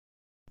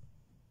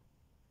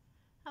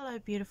Hello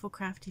beautiful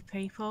crafty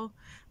people,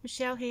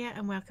 Michelle here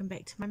and welcome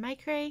back to my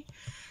makery,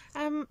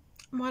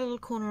 my little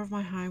corner of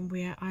my home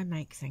where I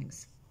make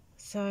things.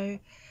 So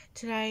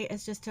today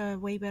is just a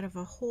wee bit of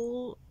a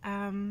haul,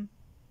 no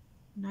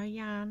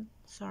yarn,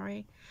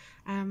 sorry.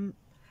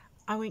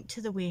 I went to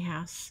the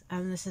warehouse,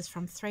 and this is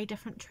from 3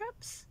 different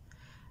trips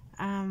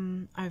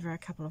over a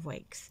couple of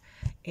weeks,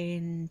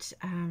 and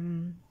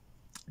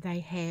they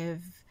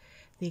have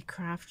their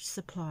craft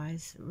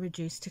supplies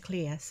reduced to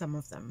clear, some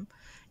of them,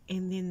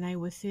 and then they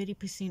were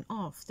 30%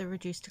 off the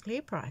reduced to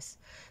clear price.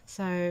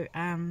 So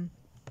I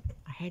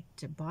had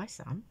to buy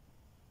some.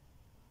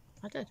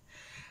 I did.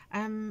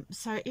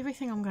 So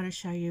everything I'm going to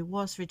show you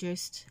was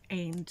reduced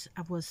and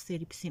was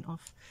 30%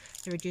 off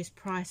the reduced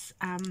price.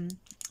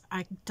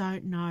 I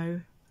don't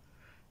know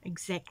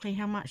exactly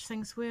how much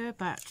things were,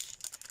 but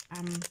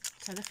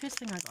so the first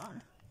thing I got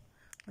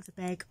was a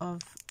bag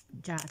of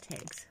jar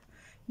tags.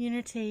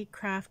 Unity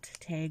Craft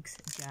Tags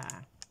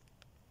jar,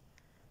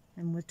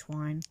 and with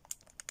twine.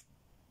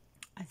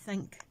 I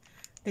think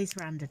these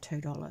were under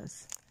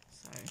 $2.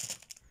 So,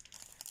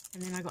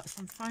 and then I got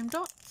some foam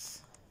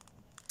dots.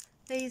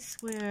 These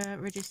were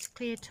reduced to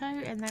clear too,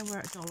 and they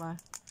were $1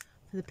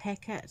 for the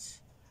packet.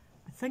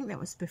 I think that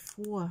was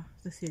before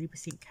the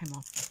 30% came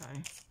off, so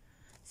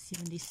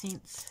 70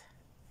 cents.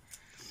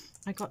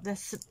 I got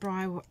this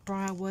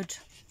Briarwood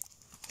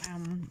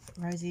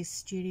Rosie's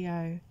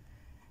Studio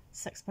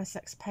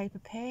 6x6 paper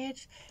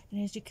pad,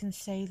 and as you can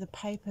see, the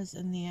papers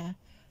in there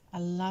are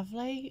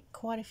lovely.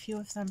 Quite a few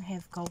of them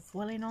have gold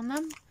foiling on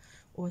them,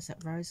 or is it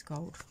rose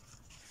gold?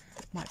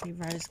 Might be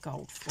rose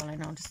gold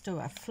foiling. I'll just do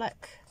a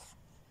flick.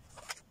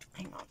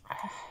 Hang on.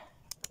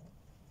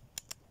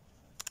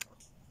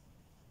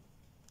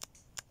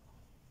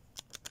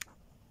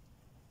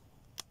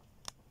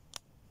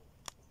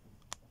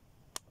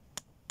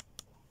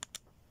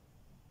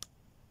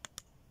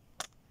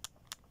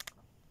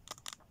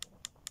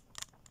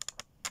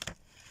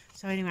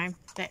 So anyway,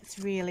 that's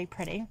really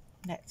pretty.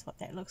 That's what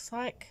that looks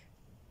like.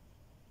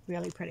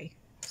 Really pretty.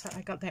 So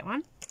I got that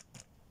one,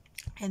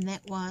 and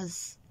that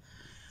was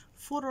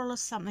 $4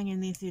 something,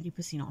 and they're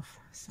 30% off.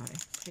 So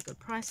it's a good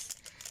price.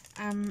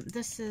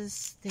 This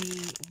is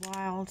the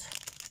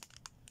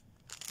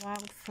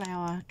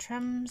wildflower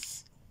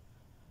trims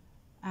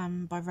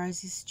by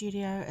Rosie's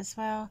Studio as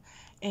well,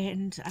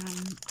 and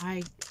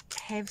I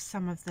have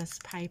some of this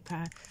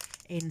paper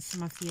and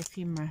some of the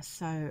ephemera,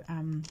 so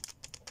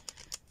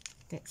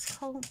that's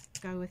cool.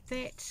 Go with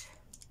that.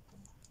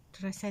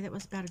 Did I say that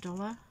was about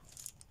 $1?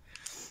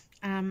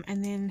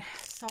 And then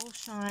Soul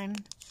Shine,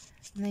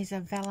 and these are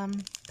vellum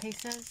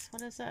pieces.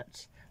 What is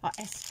it? Oh,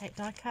 acetate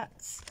die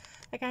cuts.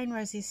 Again,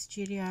 Rosie's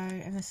Studio,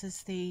 and this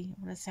is the,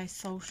 what did I say,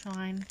 Soul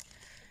Shine.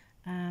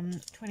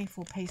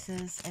 24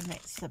 pieces, and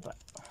that's the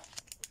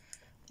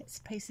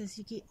pieces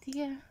you get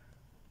there.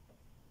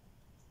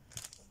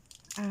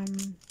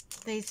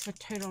 These were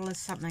 $2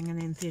 something,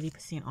 and then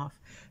 30% off.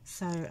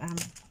 So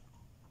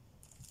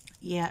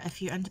yeah,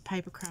 if you're into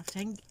paper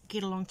crafting,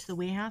 get along to the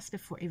warehouse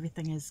before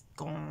everything is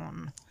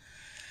gone.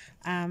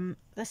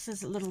 This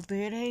is a little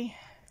birdie,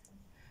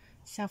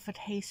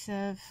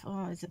 self-adhesive.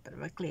 Oh, there's a bit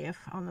of a glare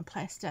on the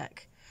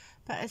plastic,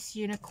 but it's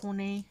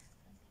unicorny.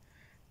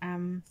 I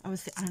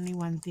was the only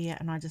one there,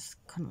 and I just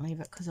couldn't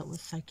leave it because it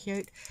was so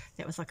cute.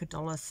 That was like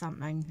 $1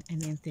 something,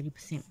 and then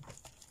 30%.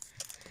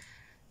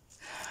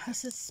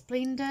 This is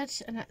Splendid,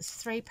 and it's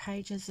 3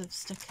 pages of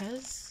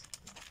stickers,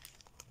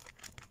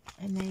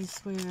 and these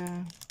were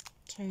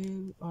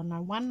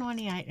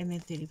 $1.98, and then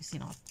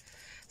 30% off.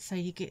 So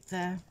you get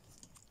the,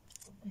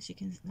 as you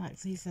can, like,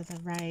 these are the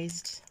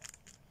raised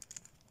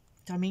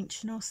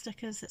dimensional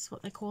stickers, that's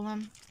what they call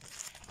them.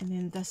 And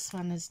then this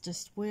one is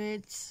just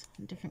words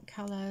in different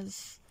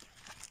colours,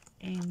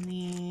 and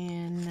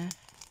then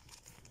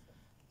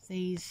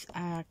these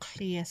are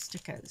clear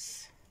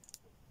stickers.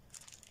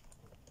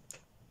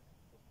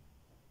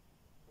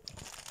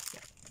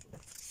 Yep.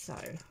 So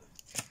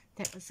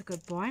that was a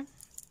good buy.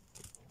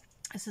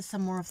 This is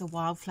some more of the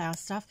wildflower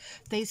stuff.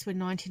 These were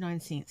 99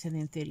 cents and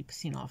then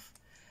 30% off.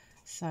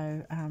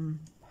 So,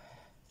 and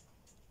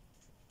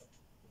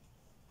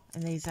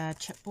these are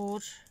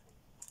chipboard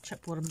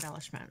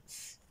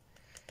embellishments.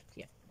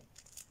 Yeah.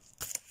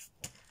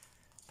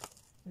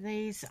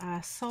 These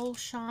are Soul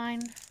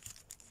Shine.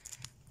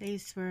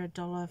 These were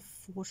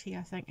 $1.40,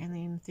 I think, and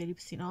then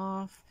 30%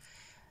 off.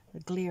 The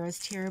glare is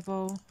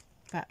terrible,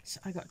 but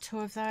I got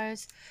 2 of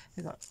those.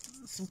 They got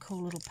some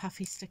cool little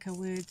puffy sticker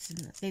words,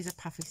 and these are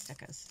puffy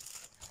stickers.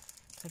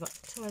 So I got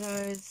 2 of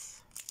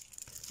those.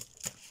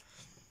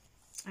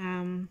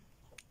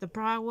 The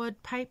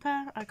Briarwood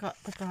paper, I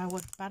got the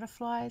Briarwood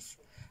butterflies,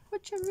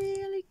 which are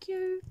really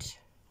cute.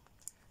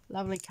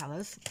 Lovely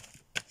colours.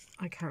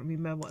 I can't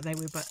remember what they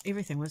were, but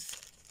everything was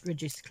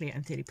reduced to clear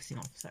and 30%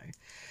 off. So,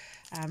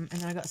 and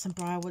then I got some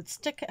Briarwood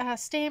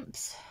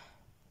stamps,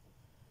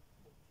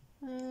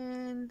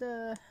 and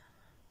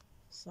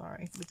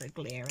sorry, the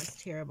glare is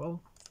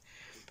terrible.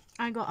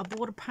 I got a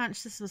border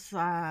punch. This was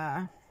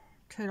 $2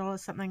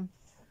 something.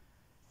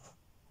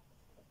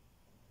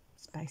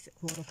 It's basic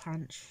border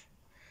punch.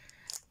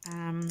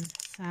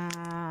 So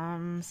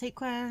some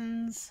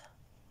sequins.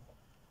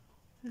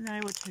 They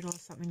were $2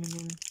 something and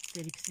then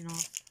 30%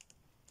 off.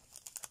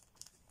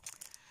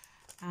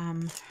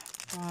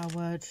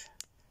 Briarwood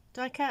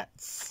die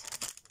cuts.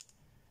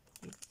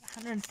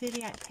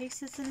 138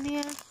 pieces in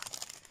there,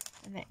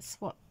 and that's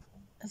what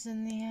is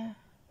in there.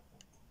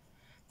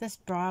 This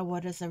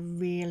Briarwood is a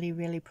really,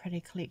 really pretty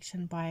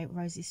collection by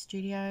Rosie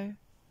Studio.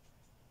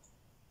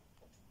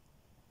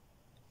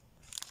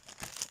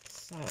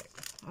 So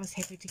I was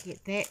happy to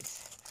get that.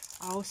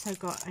 I also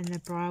got in the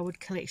Briarwood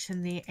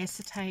collection the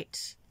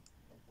acetate,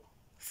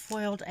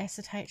 foiled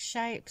acetate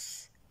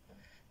shapes.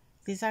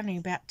 There's only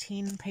about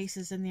 10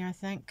 pieces in there, I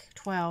think,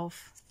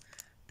 12,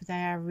 but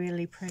they are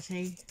really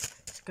pretty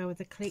to go with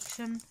the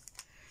collection.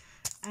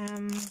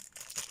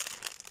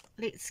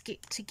 Let's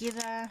Get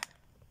Together,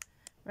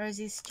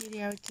 Rosie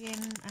Studio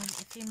again,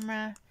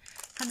 ephemera,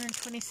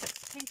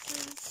 126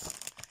 pieces,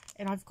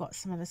 and I've got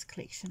some of this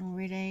collection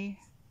already.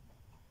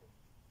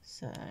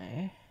 So,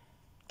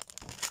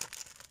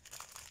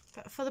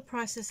 but for the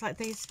prices, like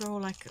these were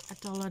all like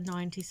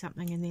 $1.90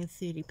 something and they're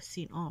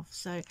 30% off,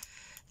 so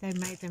they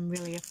made them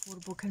really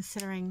affordable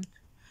considering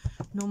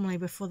normally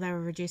before they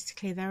were reduced to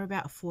clear they were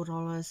about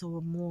 $4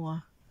 or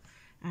more.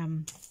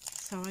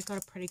 So I got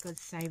a pretty good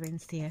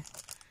savings there.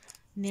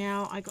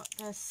 Now I got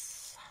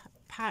this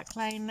Park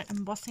Lane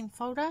embossing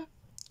folder.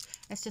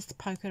 It's just a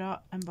polka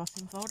dot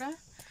embossing folder.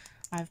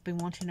 I've been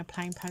wanting a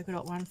plain polka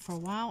dot one for a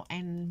while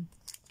and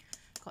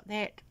got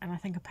that, and I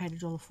think I paid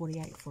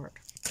 $1.48 for it,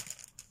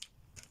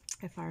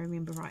 if I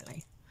remember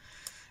rightly.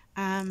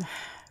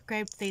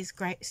 Grabbed these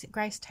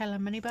Grace Taylor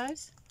mini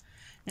bows.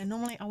 Now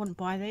normally I wouldn't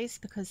buy these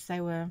because they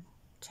were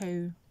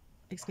too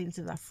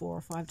expensive, like $4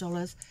 or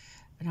 $5,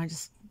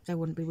 and they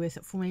wouldn't be worth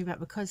it for me, but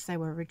because they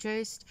were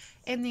reduced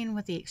and then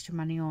with the extra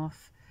money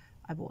off,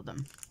 I bought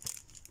them.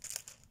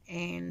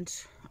 And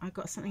I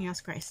got something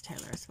else Grace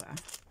Taylor as well,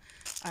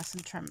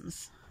 some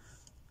trims.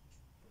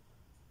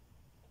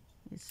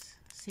 There's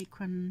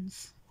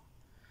sequins,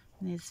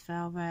 and there's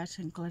velvet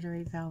and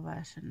glittery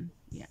velvet, and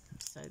yeah,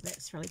 so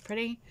that's really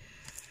pretty.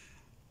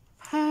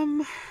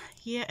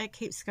 Yeah, it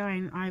keeps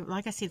going.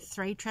 Like I said,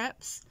 3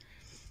 trips.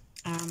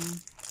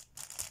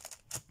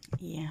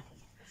 Yeah,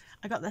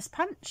 I got this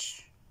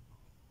punch.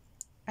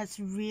 It's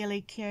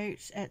really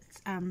cute. It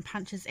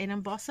punches and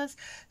embosses,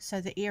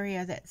 so the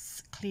area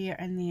that's clear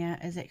in there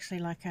is actually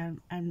like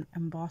an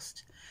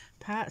embossed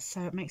part,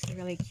 so it makes a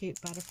really cute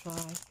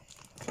butterfly.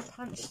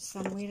 Punched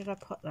some. Where did I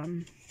put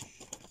them?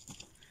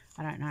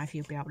 I don't know if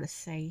you'll be able to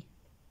see.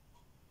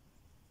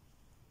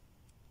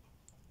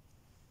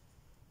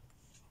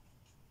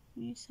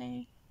 Can you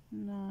see?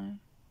 No.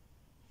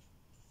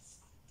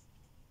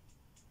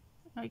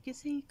 I can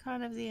see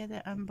kind of there,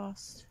 that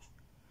embossed.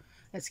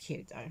 It's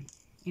cute though.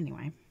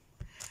 Anyway.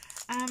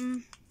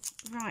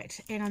 Right,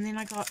 and then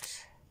I got,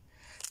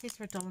 these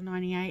were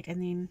 $1.98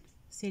 and then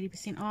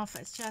 30% off.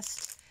 It's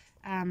just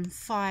a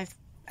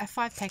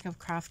 5-pack of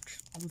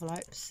craft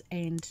envelopes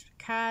and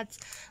cards,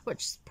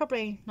 which is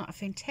probably not a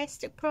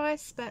fantastic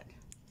price, but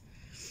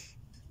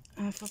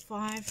for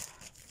 5,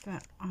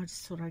 but I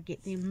just thought I'd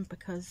get them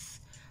because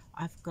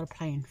I've got a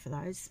plan for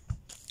those.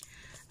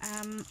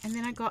 And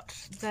then I got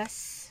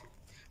this,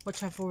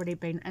 which I've already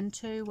been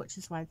into, which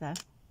is why the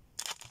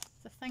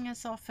thing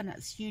is off, and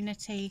it's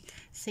Unity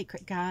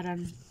Secret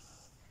Garden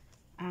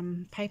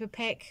paper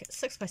pack,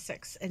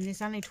 6x6, and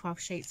there's only 12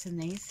 sheets in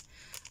these.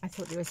 I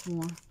thought there was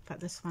more, but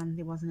this one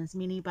there wasn't as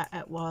many, but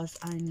it was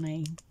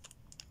only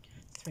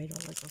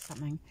 $3 or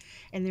something.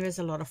 And there is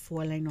a lot of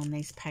foiling on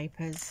these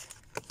papers,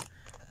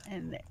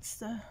 and that's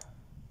the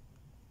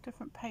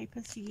different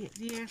papers you get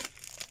there.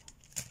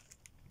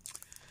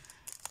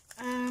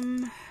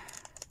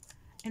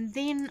 And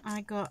then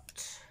I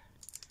got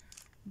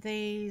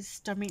these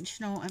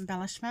dimensional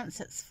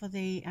embellishments. It's for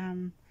the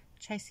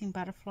Chasing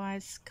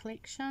Butterflies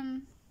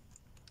collection,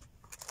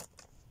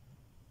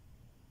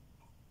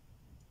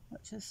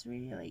 which is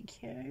really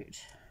cute.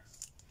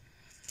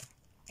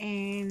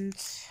 And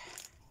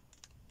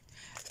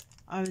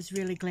I was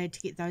really glad to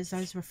get those.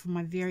 Those were for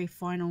my very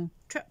final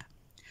trip.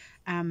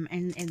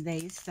 And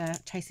these, the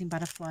Chasing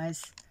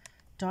Butterflies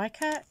die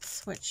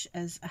cuts, which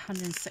is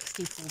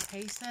 164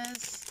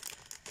 pieces.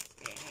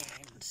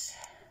 And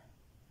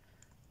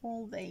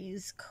all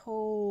these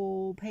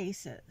cool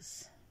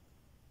pieces.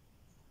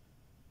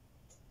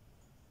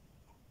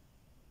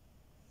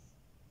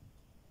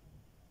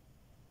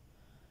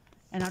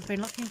 And I've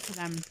been looking for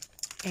them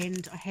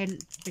and I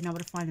hadn't been able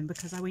to find them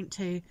because I went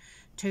to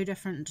 2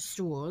 different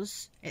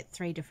stores at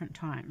 3 different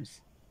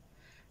times.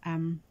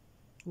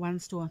 One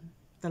store,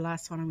 the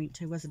last one I went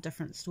to, was a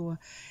different store,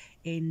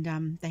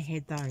 and they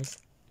had those,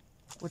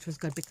 which was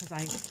good because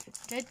I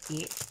did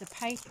get the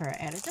paper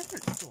at a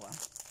different store,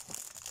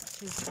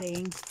 which is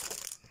the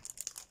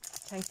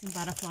Chasing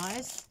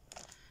Butterflies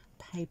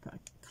paper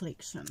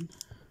collection.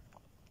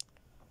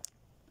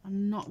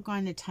 I'm not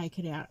going to take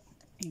it out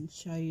and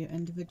show you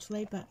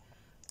individually, but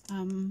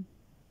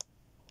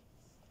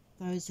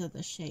those are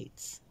the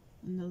sheets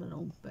and the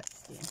little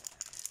bits there,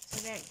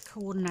 so that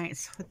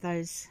coordinates with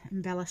those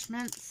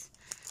embellishments.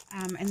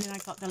 And then I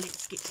got the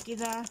Let's Get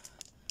Together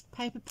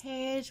paper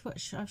pad,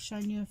 which I've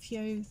shown you a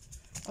few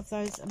of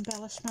those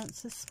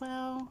embellishments as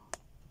well.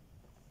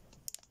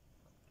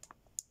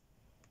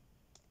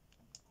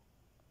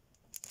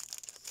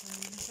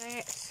 So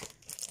that,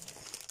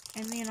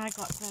 and then I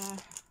got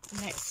and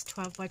that's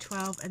 12 by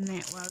 12, and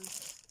that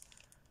was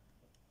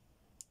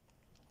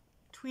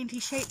 20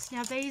 sheets.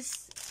 Now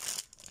these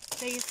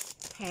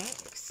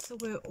packs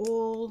were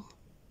all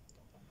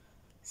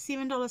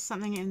 $7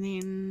 something, and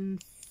then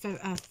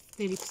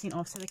 30%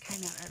 off, so they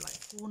came out at like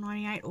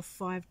 $4.98 or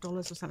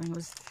 $5 or something. It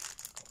was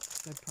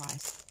a good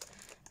price.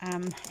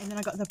 And then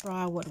I got the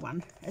briarwood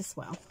one as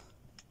well.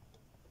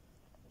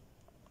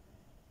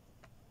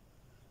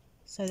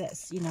 So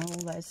that's, you know,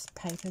 all those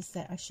papers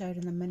that I showed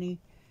in the mini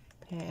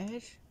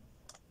pad.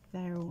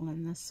 They're all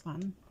in this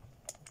one.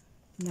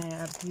 And they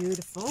are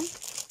beautiful.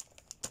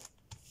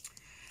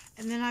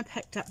 And then I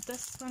picked up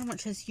this one,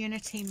 which is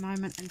Unity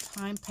Moment in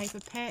Time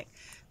paper pack.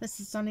 This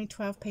is only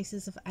 12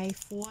 pieces of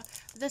A4.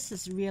 This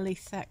is really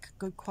thick,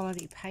 good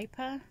quality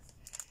paper.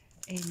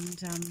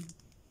 And,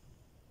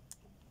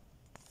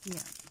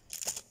 yeah.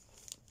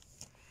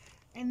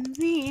 And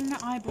then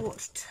I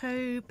bought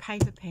 2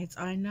 paper pads.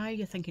 I know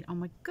you're thinking, oh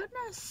my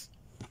goodness.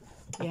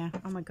 Yeah,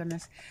 oh my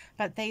goodness.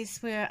 But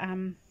these were,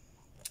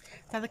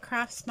 they're the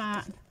Craft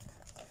Smart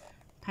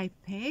paper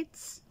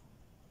pads.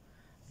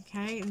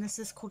 Okay, and this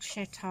is called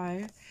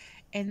Chateau.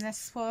 And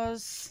this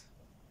was,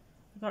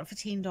 I got it for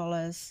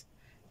 $10.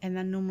 And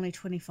they're normally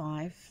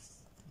 $25.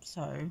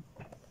 So,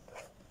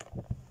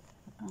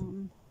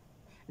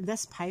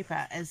 this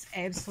paper is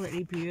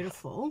absolutely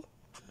beautiful.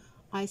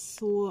 I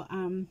saw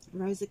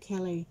Rosa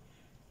Kelly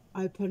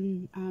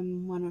open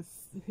one of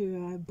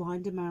her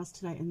binder mails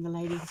today, and the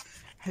lady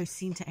who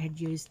sent it had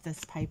used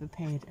this paper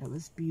pad. It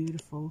was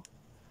beautiful.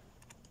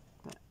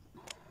 But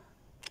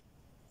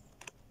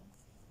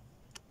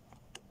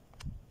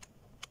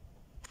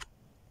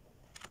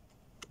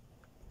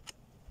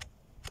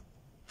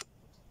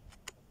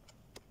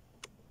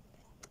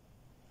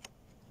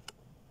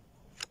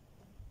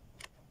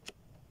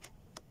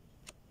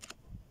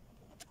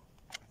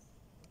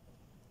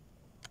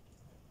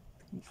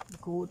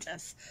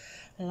gorgeous.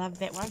 I love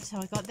that one, so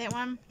I got that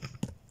one.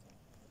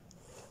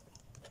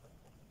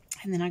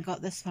 And then I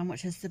got this one,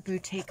 which is the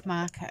Boutique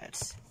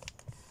Market,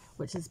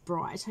 which is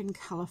bright and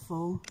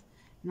colourful.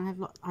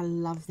 And I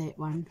love that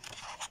one.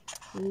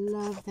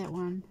 Love that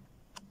one.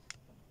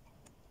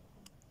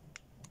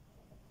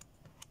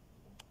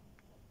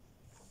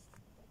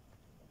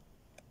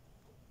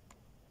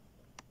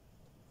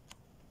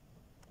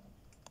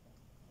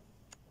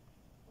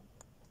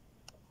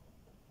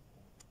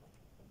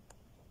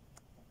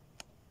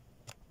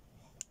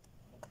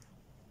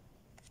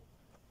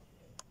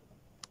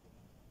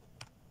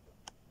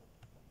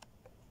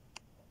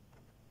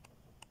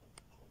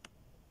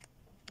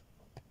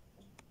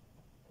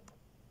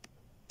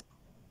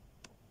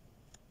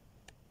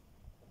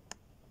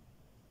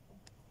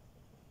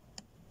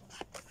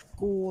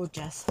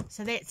 Gorgeous.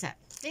 So that's it.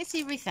 That's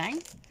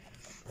everything.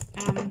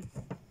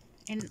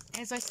 And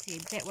as I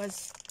said, that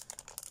was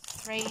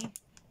 3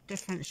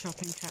 different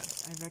shopping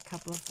trips over a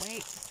couple of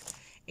weeks,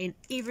 and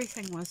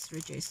everything was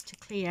reduced to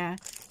clear,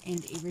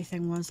 and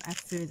everything was a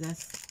further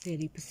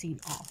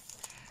 30% off.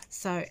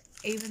 So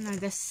even though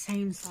this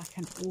seems like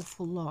an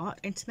awful lot,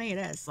 and to me it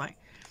is, like,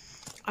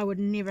 I would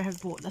never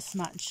have bought this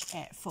much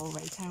at full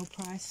retail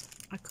price.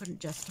 I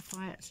couldn't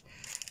justify it,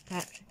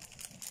 but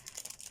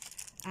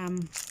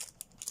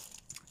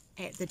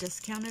at the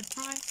discounted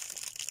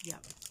price,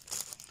 yep.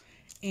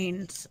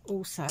 And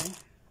also,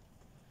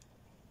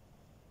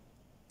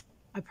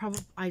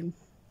 I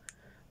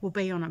will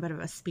be on a bit of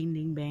a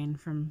spending ban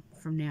from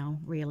now,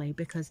 really,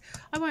 because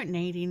I won't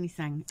need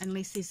anything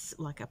unless there's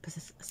like a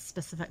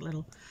specific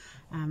little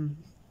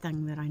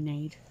thing that I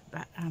need.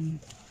 But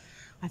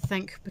I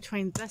think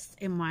between this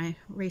and my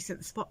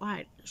recent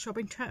Spotlight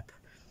shopping trip,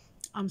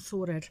 I'm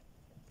sorted.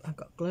 I've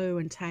got glue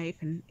and tape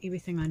and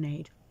everything I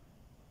need.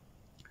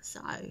 So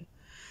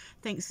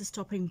thanks for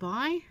stopping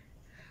by.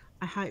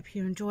 I hope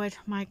you enjoyed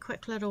my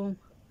quick little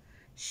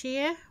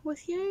share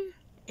with you.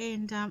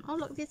 And oh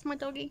look, there's my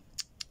doggy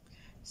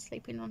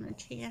sleeping on a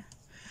chair.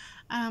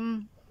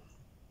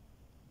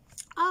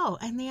 Oh,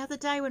 and the other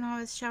day when I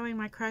was showing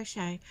my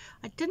crochet,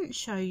 I didn't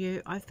show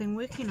you, I've been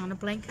working on a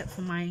blanket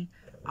for my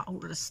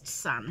oldest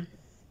son.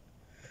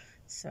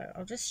 So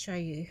I'll just show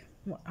you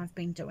what I've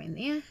been doing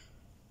there,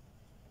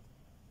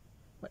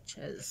 which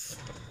is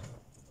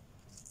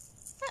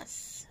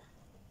this.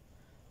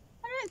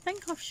 I don't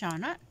think I've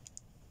shown it.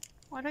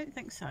 I don't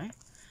think so.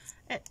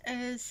 It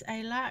is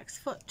a lark's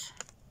foot.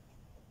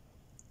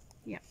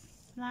 Yep,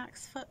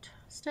 lark's foot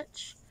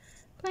stitch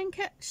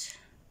blanket.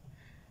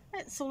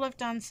 That's all I've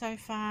done so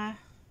far.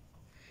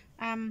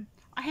 I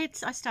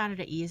started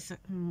it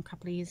a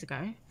couple of years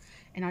ago,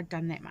 and I'd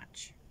done that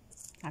much.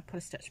 I put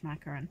a stitch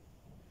marker in,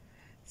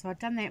 so I'd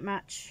done that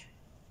much,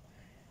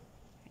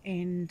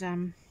 and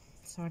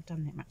so I'd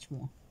done that much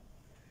more.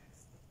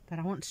 But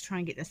I want to try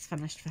and get this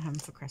finished for him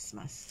for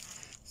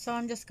Christmas. So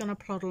I'm just going to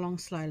plod along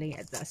slowly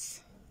at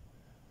this.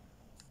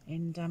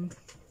 And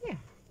yeah,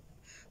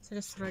 so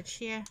just thought I'd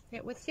share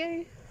that with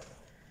you.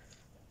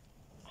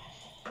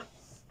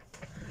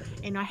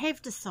 And I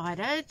have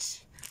decided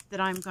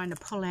that I'm going to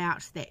pull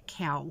out that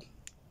cowl,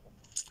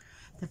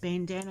 the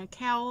bandana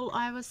cowl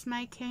I was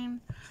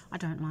making. I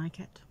don't like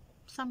it,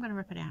 so I'm going to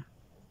rip it out.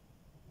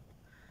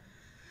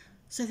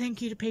 So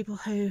thank you to people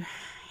who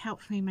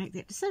helped me make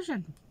that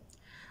decision.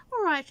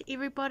 Alright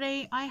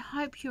everybody, I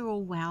hope you're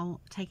all well,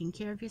 taking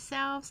care of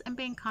yourselves and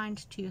being kind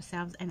to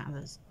yourselves and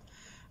others.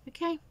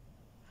 Okay,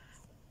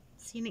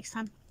 see you next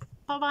time.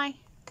 Bye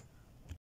bye.